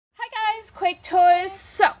QuakeToys.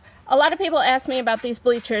 So, a lot of people ask me about these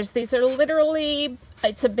bleachers. These are literally,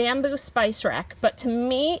 it's a bamboo spice rack, but to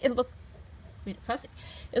me, it looked fuzzy.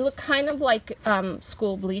 It looked kind of like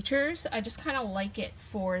school bleachers. I just kind of like it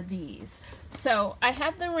for these. So, I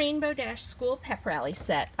have the Rainbow Dash School Pep Rally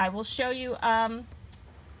set. I will show you,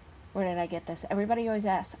 where did I get this? Everybody always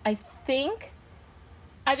asks. I think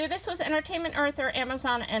either this was Entertainment Earth or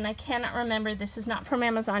Amazon, and I cannot remember. This is not from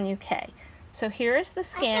Amazon UK. So here is the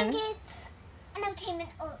scan. I think it's Entertainment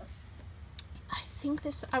Earth.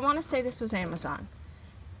 I want to say this was Amazon.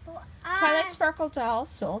 Twilight Sparkle dolls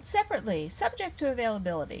sold separately, subject to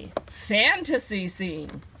availability. Fantasy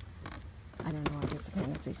scene. I don't know if it's a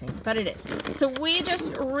fantasy scene, but it is. So we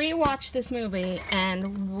just rewatched this movie,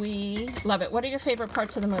 and we love it. What are your favorite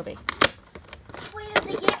parts of the movie? Where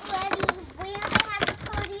they get ready, where they have the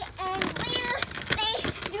party, and where they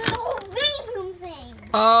do the whole rainbow thing.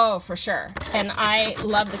 Oh, for sure. And I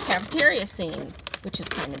love the cafeteria scene, which is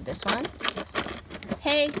kind of this one.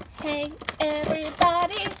 Hey, hey,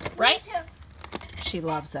 everybody. Right? She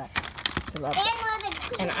loves that. She loves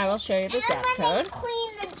it. And I will show you the Zapcode.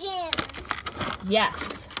 Clean the gym.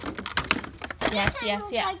 Yes. Yes,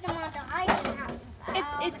 yes, yes.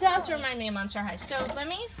 It does remind me of Monster High. So let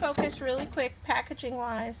me focus really quick,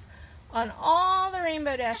 packaging-wise, on all the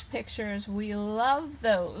Rainbow Dash pictures. We love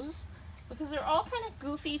those because they're all kind of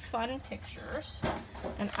goofy, fun pictures.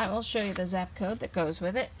 And I will show you the Zapcode that goes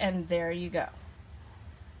with it. And there you go.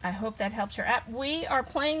 I hope that helps your app. We are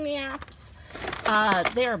playing the apps.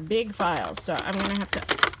 They are big files, so I'm going to have to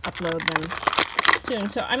upload them soon.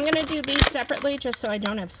 So I'm going to do these separately just so I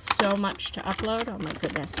don't have so much to upload. Oh my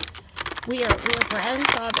goodness. We are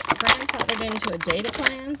grandfathered into a data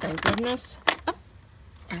plan, thank goodness. Oh,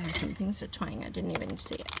 I have some things to twang. I didn't even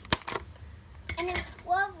see it. And then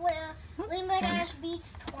love where Rainbow Dash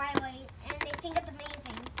beats Twilight, and they think it's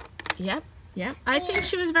amazing. Yep. Yeah, I think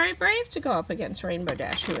she was very brave to go up against Rainbow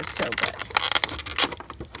Dash, who is so good.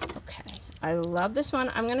 Okay, I love this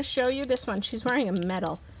one. I'm going to show you this one. She's wearing a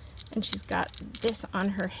medal, and she's got this on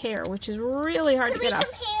her hair, which is really hard to get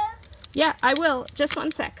off. Compare? Yeah, I will. Just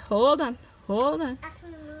one sec. Hold on. Hold on.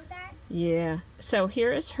 Actually remove that? Yeah. So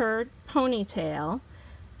here is her ponytail.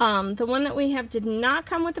 The one that we have did not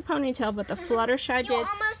come with the ponytail, but the Fluttershy did. You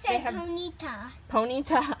almost said Ponyta.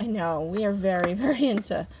 Ponyta? I know. We are very, very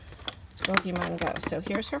into Pokemon Go. So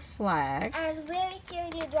here's her flag. I was very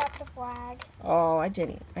scared you dropped the flag. Oh, I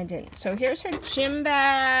didn't. So here's her gym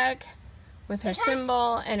bag with her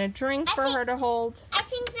symbol and a drink for her to hold. I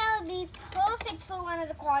think that would be perfect for one of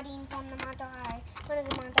the Claudines from the Monster High. One of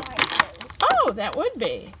the Monster High shows. Oh, that would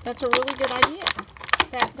be. That's a really good idea.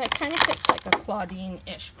 That kind of fits like a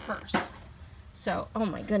Claudine-ish purse. So, oh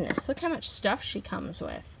my goodness, look how much stuff she comes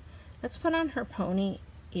with. Let's put on her pony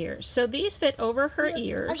ears. So these fit over her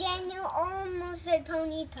ears. Again, you almost said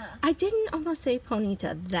Ponyta. I didn't almost say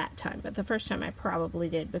Ponyta that time, but the first time I probably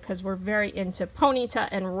did because we're very into Ponyta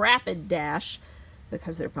and Rapid Dash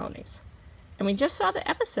because they're ponies. And we just saw the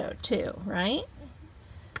episode too, right?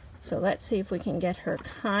 So let's see if we can get her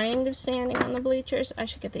kind of standing on the bleachers. I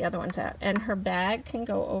should get the other ones out. And her bag can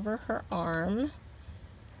go over her arm.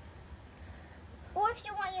 Or if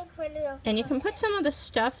you want your critter. And you can put some of the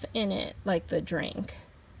stuff in it, like the drink.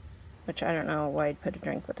 Which I don't know why I'd put a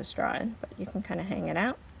drink with a straw in, but you can kind of hang it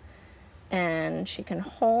out. And she can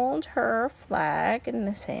hold her flag in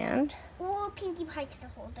this hand. Or Pinkie Pie can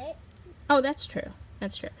hold it. Oh, that's true.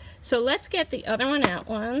 That's true. So let's get the other one out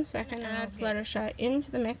one second. Add Fluttershy into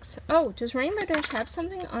the mix. Oh, does Rainbow Dash have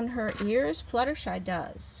something on her ears? Fluttershy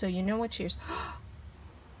does. So you know which ears.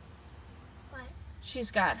 What? She's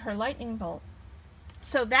got her lightning bolt.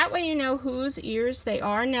 So that way you know whose ears they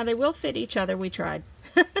are. Now they will fit each other. We tried.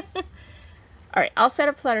 Alright, I'll set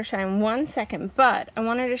up Fluttershy in 1 second, but I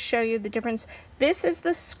wanted to show you the difference. This is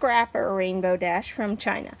the Scrapper Rainbow Dash from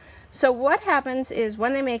China. So what happens is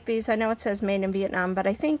when they make these, I know it says made in Vietnam, but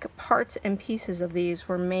I think parts and pieces of these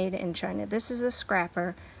were made in China. This is a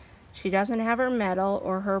Scrapper. She doesn't have her medal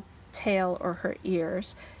or her tail or her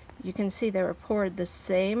ears. You can see they were poured the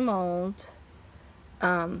same mold.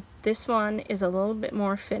 This one is a little bit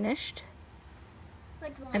more finished.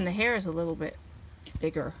 And the hair is a little bit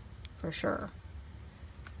bigger for sure.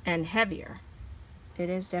 And heavier. It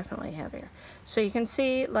is definitely heavier. So you can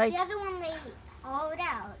see like... The other one they hollowed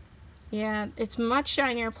out. Yeah, it's much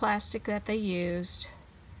shinier plastic that they used.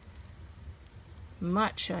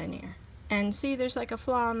 Much shinier. And see, there's like a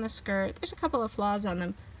flaw on the skirt. There's a couple of flaws on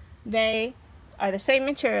them. They are the same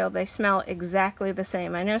material. They smell exactly the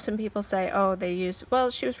same. I know some people say, oh, they used... Well,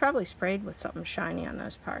 she was probably sprayed with something shiny on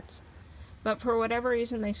those parts. But for whatever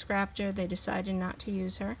reason, they scrapped her. They decided not to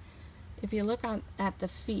use her. If you look at the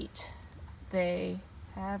feet, they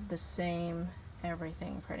have the same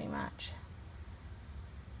everything pretty much.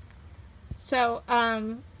 So,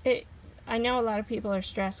 I know a lot of people are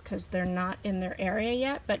stressed because they're not in their area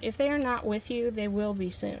yet, but if they are not with you, they will be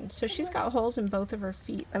soon. So she's got holes in both of her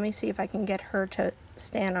feet. Let me see if I can get her to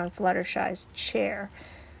stand on Fluttershy's chair,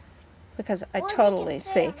 because I totally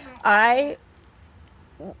see. I've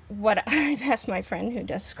asked my friend who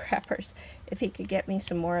does scrappers if he could get me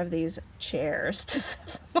some more of these chairs to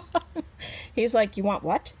set them on. He's like, you want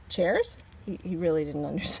what? Chairs? He really didn't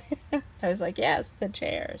understand. I was like, yes, the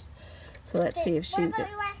chairs. So let's see if she... What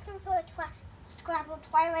about you asked him for Scrabble,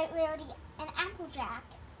 Twilight Rarity, and Applejack?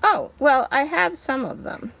 Oh, well, I have some of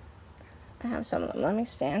them. Let me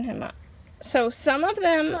stand him up. So some of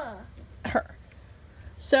them... Her.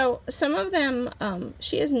 So some of them,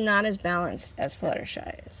 she is not as balanced as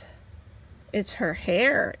Fluttershy is. It's her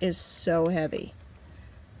hair is so heavy.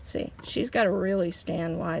 Let's see. She's got to really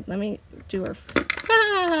stand wide. Let me do her...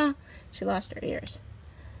 Ah! She lost her ears.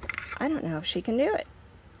 I don't know if she can do it.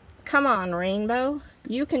 Come on, Rainbow.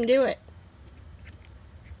 You can do it.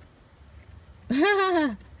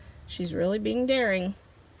 She's really being daring.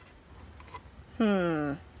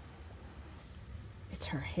 It's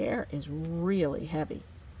her hair is really heavy.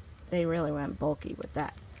 They really went bulky with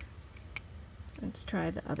that. Let's try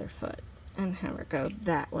the other foot and have her go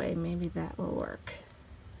that way. Maybe that will work.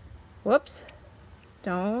 Whoops.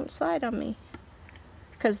 Don't slide on me.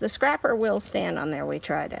 Because the scrapper will stand on there. We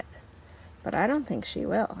tried it. But I don't think she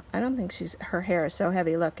will. I don't think her hair is so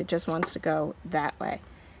heavy. Look, it just wants to go that way.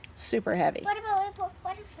 Super heavy. What about we put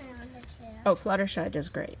Fluttershy on the chair? Oh, Fluttershy does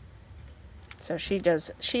great. So she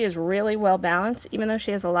is really well balanced, even though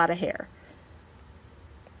she has a lot of hair.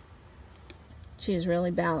 She is really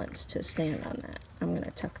balanced to stand on that. I'm going to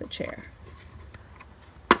tuck the chair.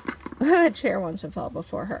 The chair wants to fall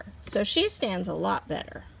before her. So she stands a lot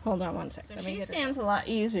better. Hold on one second. So she stands a lot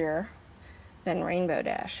easier than Rainbow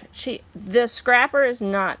Dash. The scrapper is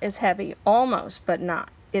not as heavy, almost, but not.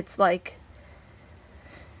 It's like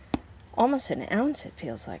almost an ounce, it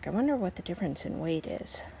feels like. I wonder what the difference in weight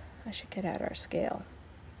is. I should get out our scale.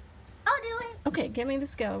 I'll do it. Okay, give me the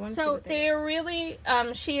scale. I want to see what they are really,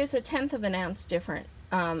 she is 1/10 of an ounce different.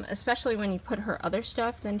 Especially when you put her other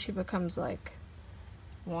stuff, then she becomes like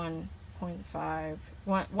 1.5,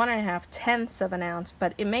 1.5 tenths of an ounce,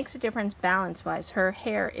 but it makes a difference balance-wise. Her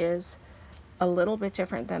hair is a little bit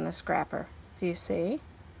different than the scrapper. Do you see?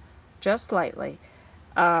 Just slightly.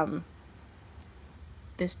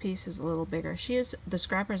 This piece is a little bigger. The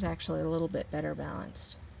scrapper is actually a little bit better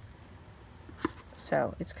balanced.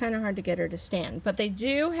 So it's kind of hard to get her to stand. But they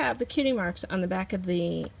do have the cutie marks on the back of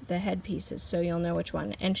the head pieces, so you'll know which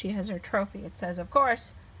one. And she has her trophy. It says, of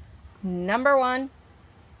course, #1.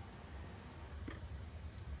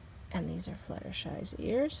 And these are Fluttershy's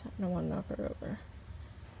ears. I don't want to knock her over.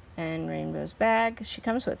 And Rainbow's bag. She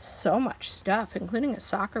comes with so much stuff, including a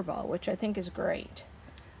soccer ball, which I think is great.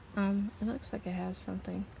 It looks like it has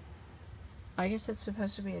something. I guess it's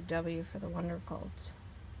supposed to be a W for the Wonder Colts.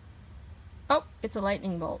 Oh, it's a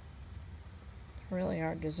lightning bolt. Really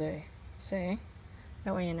hard to see. See?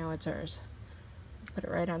 That way you know it's hers. Put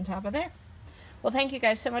it right on top of there. Well, thank you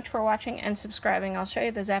guys so much for watching and subscribing. I'll show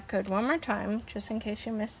you the zap code one more time, just in case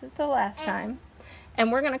you missed it the last time.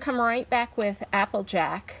 And we're going to come right back with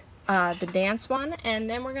Applejack, the dance one, and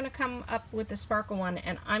then we're going to come up with the sparkle one,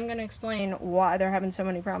 and I'm going to explain why they're having so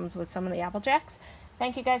many problems with some of the Applejacks.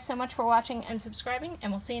 Thank you guys so much for watching and subscribing,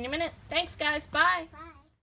 and we'll see you in a minute. Thanks, guys. Bye. Bye.